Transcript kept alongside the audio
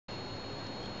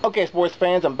Okay, sports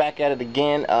fans, I'm back at it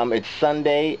again. It's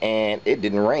Sunday, and it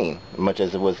didn't rain much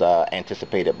as it was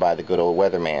anticipated by the good old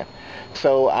weatherman.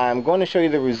 So I'm going to show you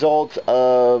the results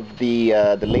of the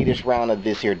latest round of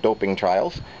this here doping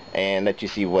trials, and let you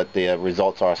see what the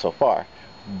results are so far.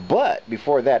 But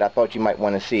before that, I thought you might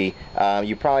want to see,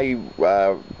 you probably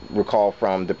recall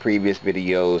from the previous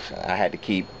videos, I had to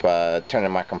keep turning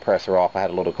my compressor off. I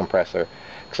had a little compressor,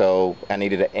 so I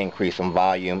needed to increase some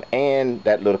volume, and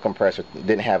that little compressor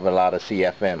didn't have a lot of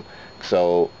CFM,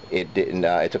 so it didn't.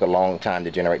 It took a long time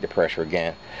to generate the pressure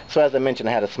again. So as I mentioned,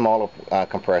 I had a smaller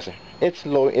compressor. It's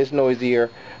low, it's noisier,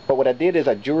 but what I did is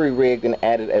I jury rigged and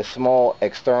added a small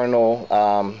external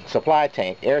supply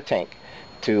tank, air tank,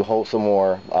 to hold some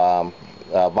more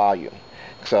volume.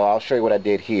 So I'll show you what I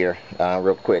did here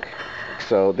real quick.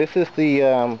 So this is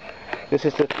the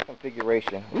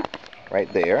configuration. Oops,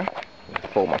 right there.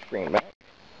 Fold my screen back.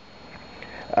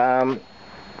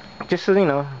 Just so you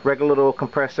know, regular little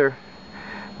compressor.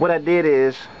 What I did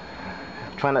is,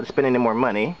 try not to spend any more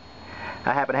money,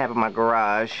 I happen to have in my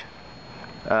garage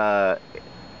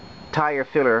tire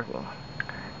filler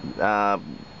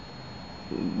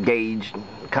gauge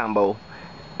combo,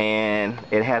 and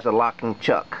it has a locking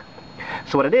chuck.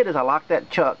 So what I did is I locked that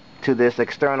chuck to this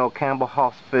external Campbell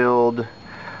Hausfeld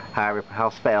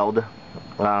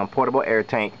portable air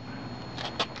tank,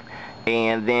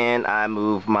 and then I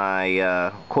moved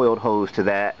my coiled hose to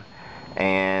that,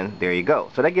 and there you go.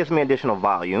 So that gives me additional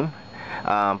volume,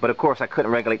 but of course I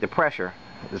couldn't regulate the pressure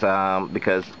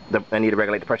because I need to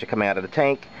regulate the pressure coming out of the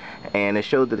tank, and it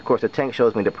showed that, of course, the tank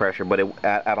shows me the pressure, but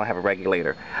I don't have a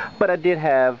regulator. But I did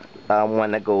have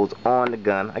one that goes on the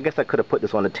gun. I guess I could have put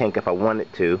this on the tank if I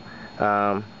wanted to,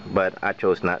 but I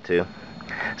chose not to.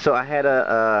 So I had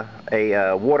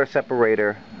a water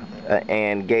separator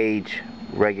and gauge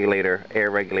regulator, air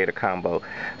regulator combo.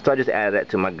 So I just added that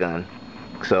to my gun.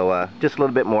 So just a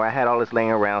little bit more. I had all this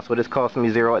laying around, so this cost me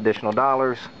 $0 additional.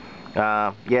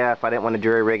 Yeah, if I didn't want to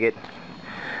jury rig it,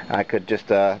 I could just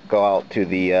go out to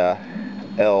the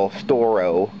El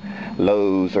Storo,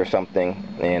 Lowe's or something,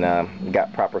 and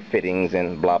got proper fittings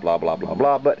and blah blah blah blah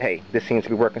blah. But hey, this seems to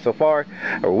be working so far,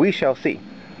 or we shall see.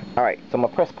 Alright, so I'm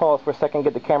going to press pause for a second,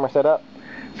 get the camera set up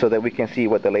so that we can see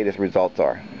what the latest results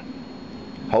are.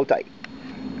 Hold tight.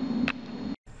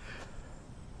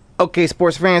 Okay,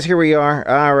 sports fans, here we are.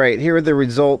 Alright, here are the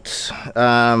results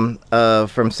from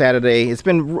Saturday. It's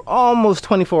been almost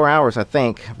 24 hours, I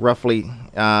think, roughly,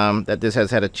 that this has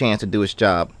had a chance to do its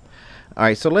job.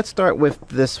 Alright, so let's start with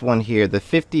this one here, the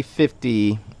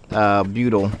 50-50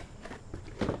 butyl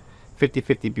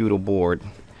 50-50 butyl board.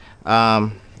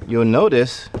 You'll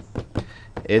notice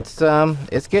it's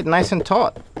getting nice and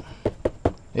taut.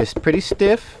 It's pretty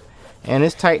stiff, and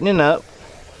it's tightening up.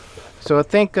 So I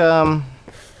think a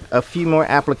few more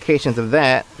applications of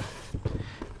that,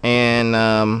 and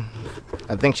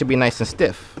I think should be nice and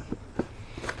stiff.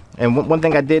 And one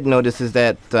thing I did notice is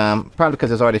that probably because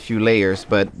there's already a few layers,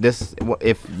 but this,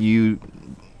 if you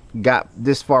got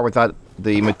this far without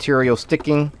the material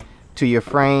sticking to your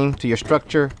frame, to your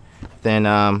structure, then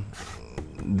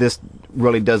this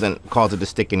really doesn't cause it to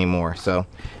stick anymore. So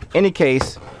in any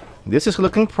case, this is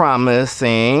looking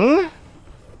promising.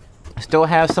 Still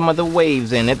have some of the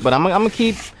waves in it, but I'm gonna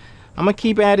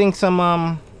keep adding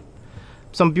some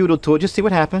butyl to it. Just see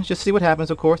what happens. Just see what happens.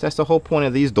 Of course, that's the whole point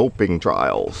of these doping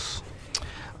trials.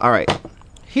 All right,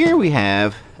 here we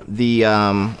have the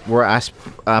where I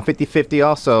 50-50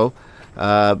 also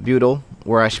butyl,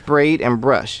 where I sprayed and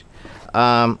brushed.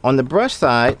 On the brush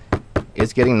side,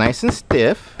 it's getting nice and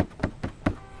stiff.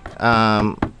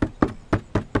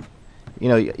 You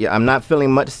know, I'm not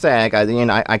feeling much sag.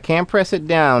 I can press it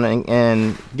down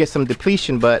and get some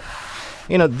depletion, but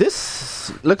you know,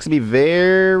 this looks to be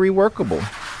very workable.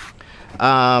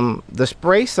 The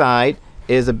spray side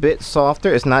is a bit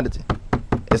softer. It's not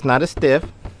as stiff.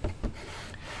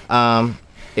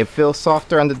 It feels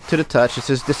softer to the touch.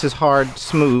 This is hard,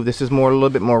 smooth. This is a little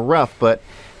bit more rough, but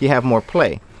you have more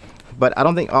play. But I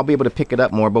don't think I'll be able to pick it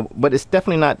up more. But it's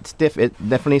definitely not stiff. It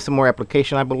definitely needs some more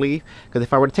application, I believe. Because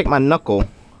if I were to take my knuckle,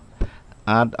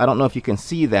 I don't know if you can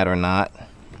see that or not,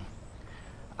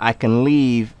 I can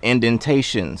leave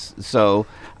indentations. So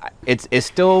it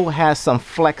still has some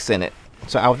flex in it.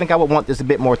 So I think I would want this a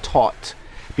bit more taut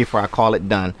before I call it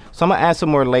done. So I'm gonna add some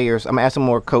more layers. I'm gonna add some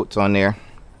more coats on there,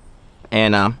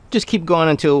 and just keep going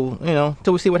until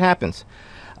we see what happens.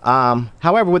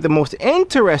 However, what the most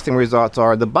interesting results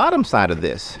are the bottom side of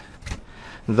this,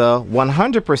 the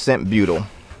 100% butyl.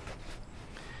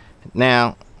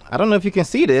 Now, I don't know if you can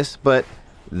see this, but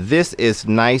this is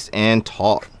nice and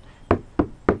taut.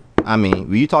 I mean,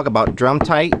 when you talk about drum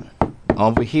tight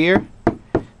over here,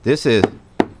 This is,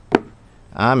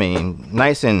 I mean,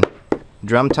 nice and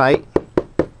drum tight.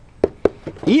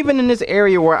 Even in this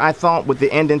area where I thought with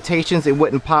the indentations it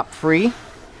wouldn't pop free,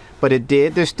 but it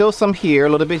did. There's still some here, a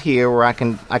little bit here, where I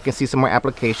can see some more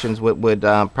applications would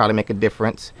probably make a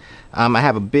difference. I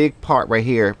have a big part right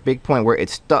here, big point where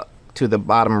it's stuck to the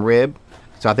bottom rib,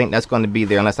 so I think that's going to be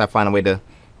there unless I find a way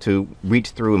to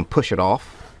reach through and push it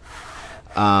off.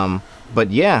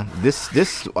 But yeah, this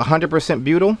 100%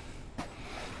 butyl.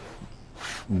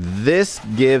 This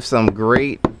gives some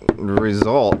great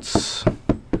results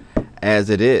as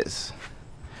it is.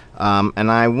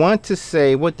 And I want to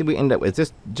say, what did we end up with? Is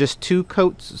this just 2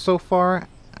 coats so far?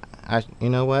 You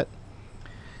know what?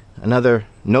 Another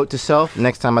note to self.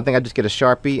 Next time, I think I just get a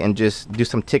Sharpie and just do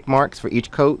some tick marks for each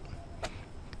coat.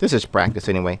 This is practice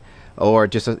anyway. Or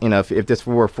just, you know, if this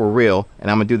were for real,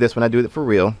 and I'm going to do this when I do it for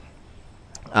real,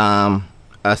 a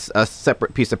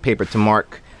separate piece of paper to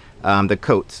mark the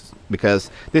coats, because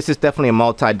this is definitely a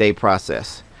multi-day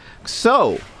process.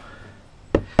 So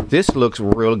this looks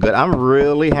real good. I'm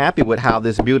really happy with how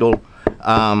this butyl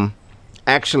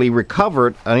actually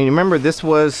recovered. I mean, remember, it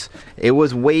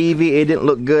was wavy. It didn't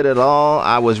look good at all.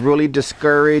 I was really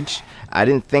discouraged. I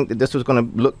didn't think that this was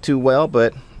going to look too well,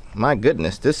 but my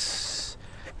goodness, this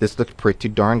looks pretty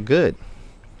darn good.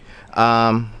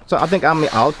 So I think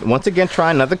I'll once again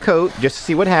try another coat just to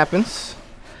see what happens.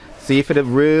 See if it'll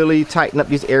really tighten up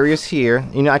these areas here.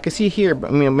 You know, I can see here,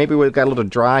 I mean, maybe we've got a little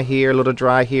dry here, a little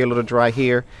dry here, a little dry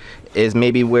here, is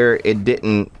maybe where it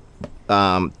didn't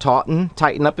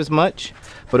tighten up as much.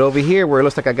 But over here, where it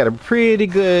looks like I got a pretty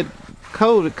good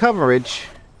coverage,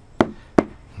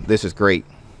 this is great.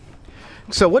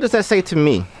 So what does that say to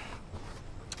me?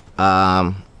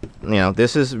 You know,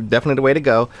 this is definitely the way to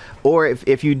go. Or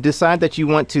if you decide that you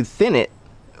want to thin it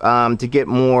to get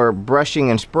more brushing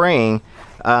and spraying,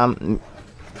 the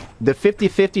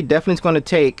 50-50 definitely is going to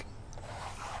take,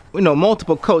 you know,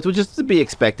 multiple coats, which is to be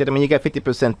expected. I mean, you got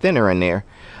 50% thinner in there,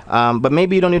 but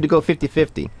maybe you don't need to go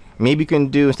 50-50. Maybe you can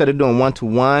do, instead of doing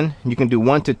 1-to-1, you can do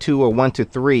 1-to-2 or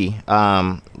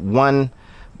 1-to-3. 1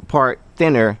 part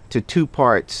thinner to 2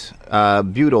 parts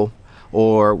butyl,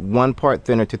 or 1 part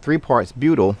thinner to 3 parts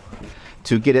butyl,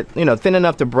 to get it, you know, thin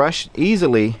enough to brush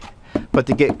easily, but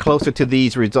to get closer to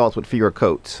these results with fewer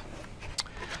coats.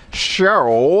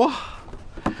 So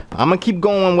I'm gonna keep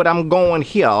going what I'm going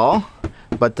here,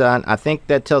 but I think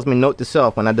that tells me note to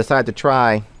self when I decide to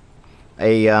try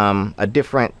a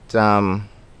different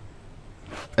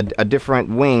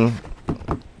wing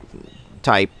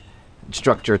type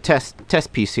structure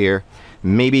test piece here.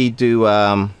 Maybe do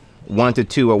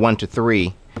 1-to-2 or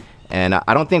 1-to-3, and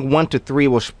I don't think 1-to-3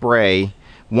 will spray.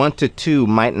 1-to-2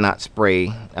 might not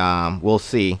spray. We'll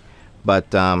see,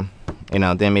 but you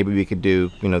know, then maybe we could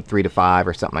do, you know, 3-to-5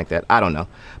 or something like that. I don't know,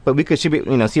 but we should be,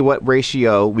 you know, see what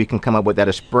ratio we can come up with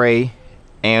that'll spray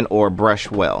and or brush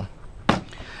well.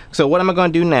 So what am I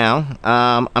going to do now?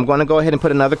 I'm going to go ahead and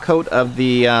put another coat of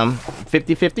the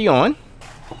 50-50 on,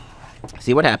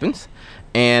 see what happens,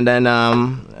 and then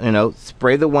you know,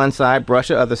 spray the one side, brush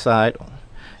the other side,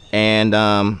 and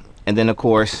then of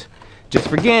course, just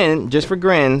for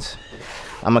grins,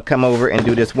 I'm gonna come over and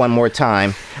do this one more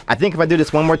time. I think if I do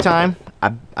this one more time, I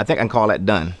think I can call that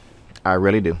done. I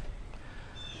really do.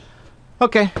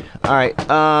 Okay, all right.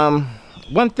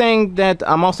 One thing that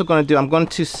I'm also going to do, I'm going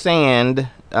to sand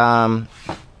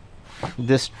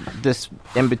this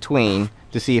in between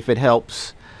to see if it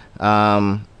helps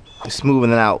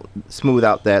smooth out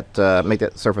that, make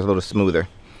that surface a little smoother.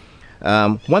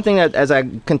 One thing that as I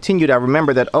continued, I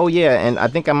remember that, oh yeah, and I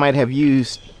think I might have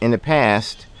used in the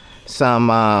past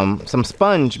some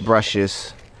sponge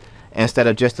brushes instead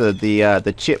of just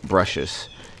the chip brushes.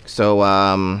 So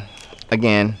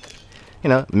again, you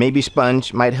know, maybe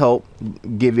sponge might help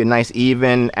give you a nice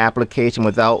even application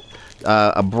without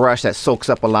a brush that soaks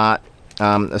up a lot.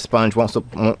 A sponge won't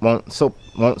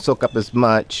soak up as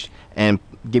much and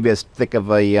give you as thick of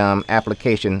a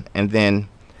application, and then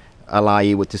allow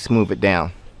you to smooth it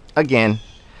down. Again,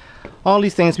 all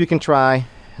these things we can try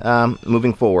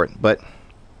moving forward, but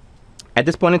at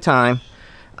this point in time,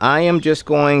 I am just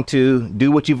going to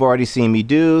do what you've already seen me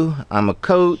do. I'm a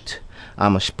coat,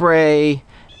 I'm a spray,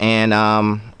 and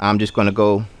I'm just going to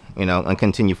go, you know, and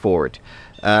continue forward.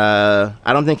 I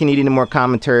don't think you need any more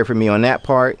commentary from me on that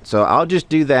part, so I'll just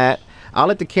do that. I'll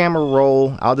let the camera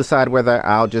roll. I'll decide whether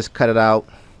I'll just cut it out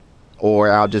or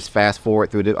I'll just fast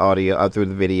forward through the audio or through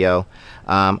the video.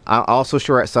 I'm also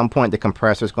sure at some point the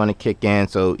compressor is going to kick in,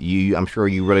 so I'm sure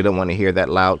you really don't want to hear that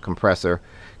loud compressor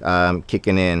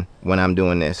kicking in when I'm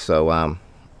doing this. So in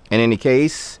any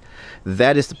case,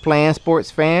 that is the plan,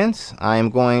 sports fans. I am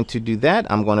going to do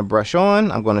that. I'm going to brush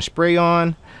on. I'm going to spray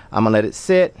on. I'm going to let it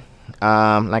sit.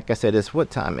 Like I said, what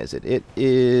time is it? It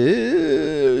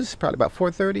is probably about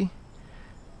 4:30.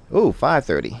 Oh,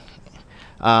 5:30.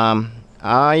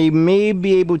 I may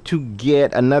be able to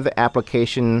get another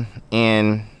application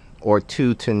in or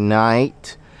two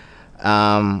tonight.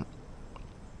 And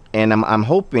I'm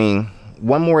hoping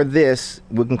one more of this,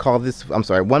 we can call this, I'm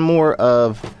sorry, one more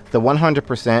of the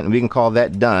 100%, and we can call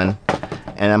that done.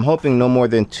 And I'm hoping no more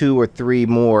than 2 or 3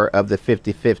 more of the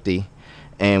 50-50,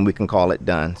 and we can call it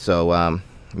done. So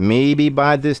maybe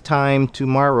by this time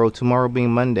tomorrow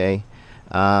being Monday,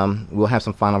 we'll have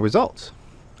some final results.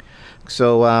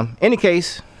 So any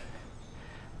case,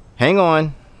 hang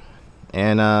on,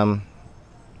 and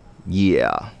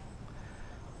yeah,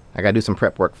 I gotta do some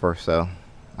prep work first, so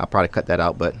I'll probably cut that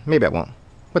out, but maybe I won't.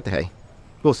 What the hey,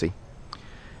 we'll see.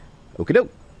 Okie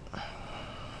doke.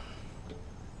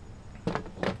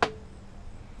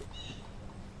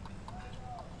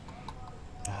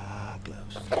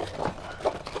 Gloves.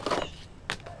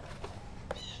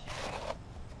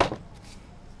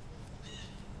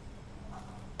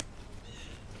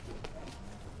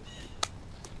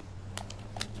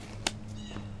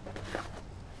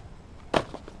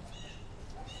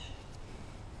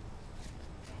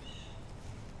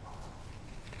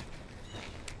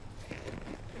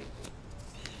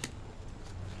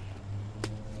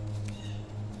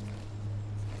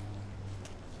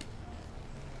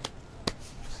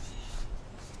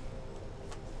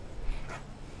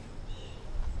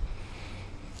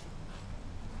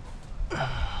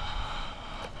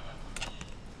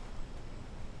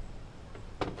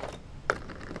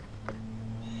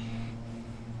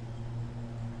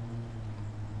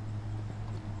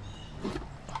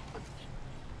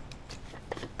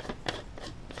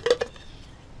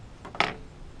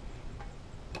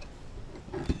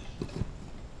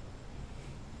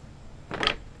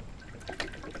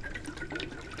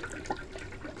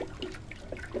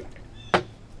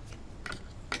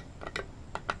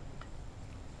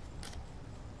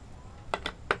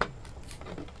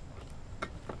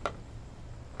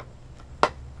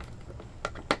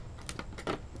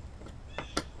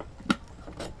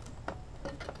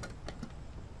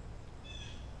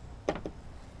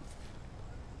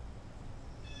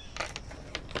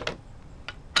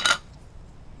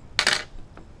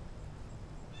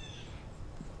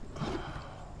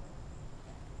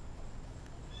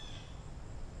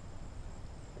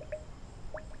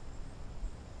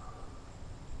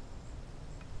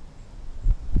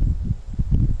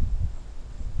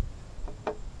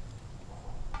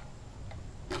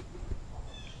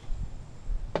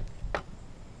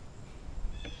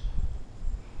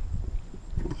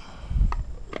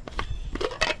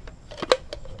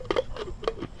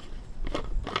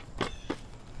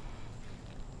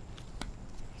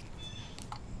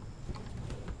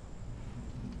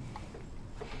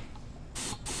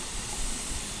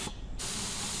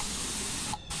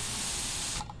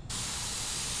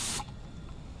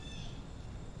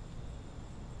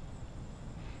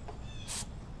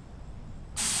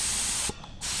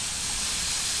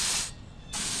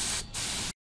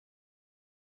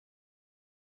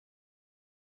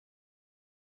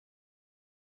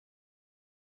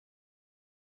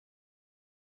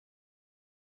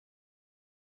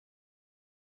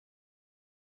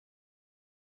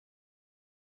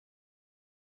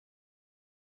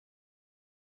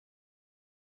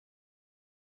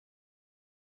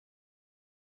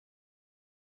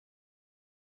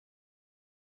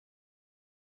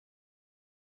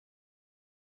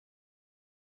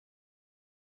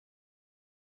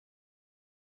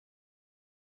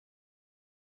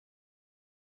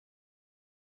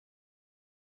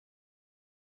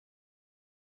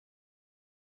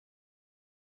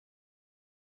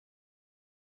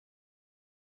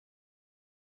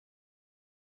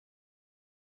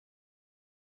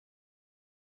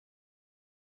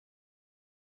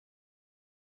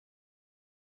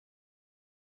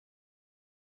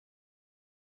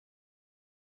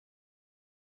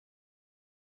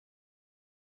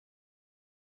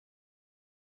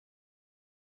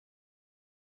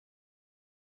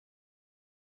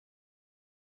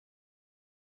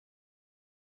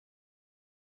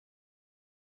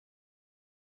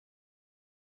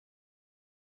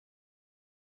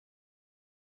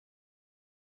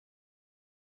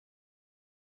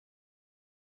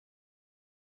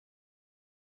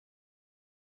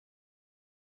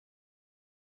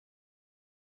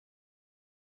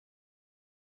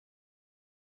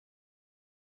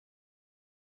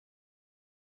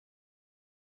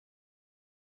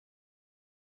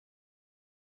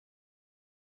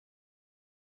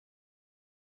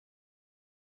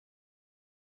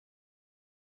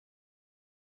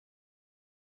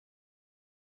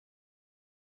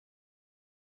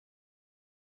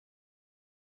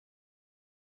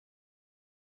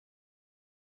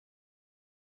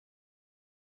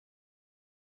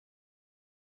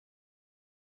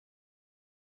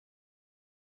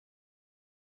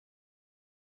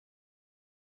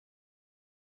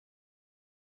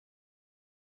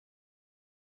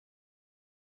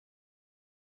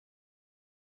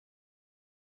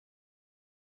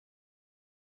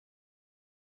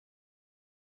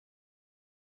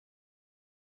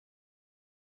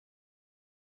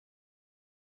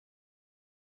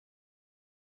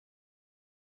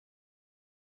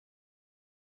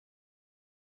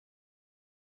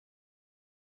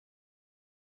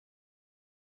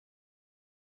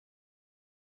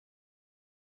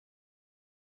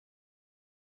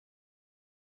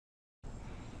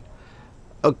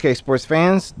 Okay, sports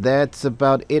fans, that's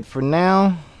about it for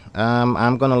now.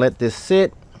 I'm gonna let this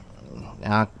sit.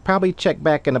 I'll probably check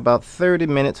back in about 30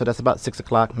 minutes, so that's about 6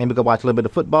 o'clock. Maybe go watch a little bit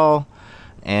of football.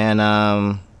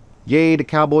 And yay, the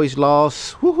Cowboys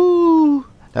lost. Woohoo!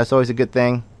 That's always a good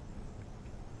thing.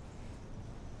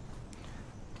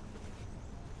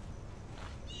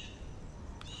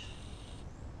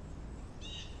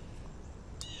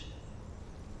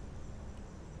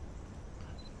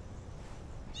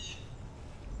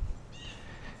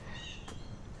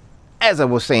 As I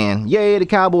was saying, yay, the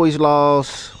Cowboys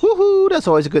lost. Woohoo! That's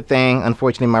always a good thing.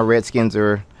 Unfortunately, my Redskins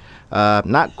are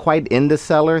not quite in the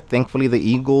cellar. Thankfully, the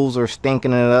Eagles are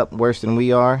stinking it up worse than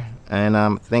we are, and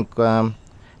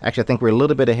actually, I think we're a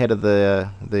little bit ahead of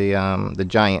the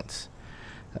Giants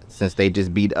since they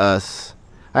just beat us.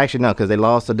 Actually, no, because they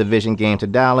lost a division game to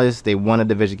Dallas. They won a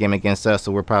division game against us,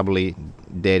 so we're probably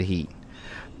dead heat.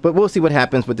 But we'll see what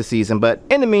happens with the season. But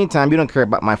in the meantime, you don't care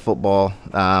about my football.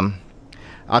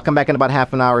 I'll come back in about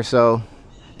half an hour or so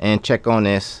and check on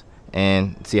this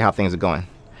and see how things are going.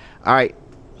 All right.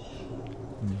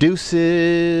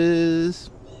 Deuces.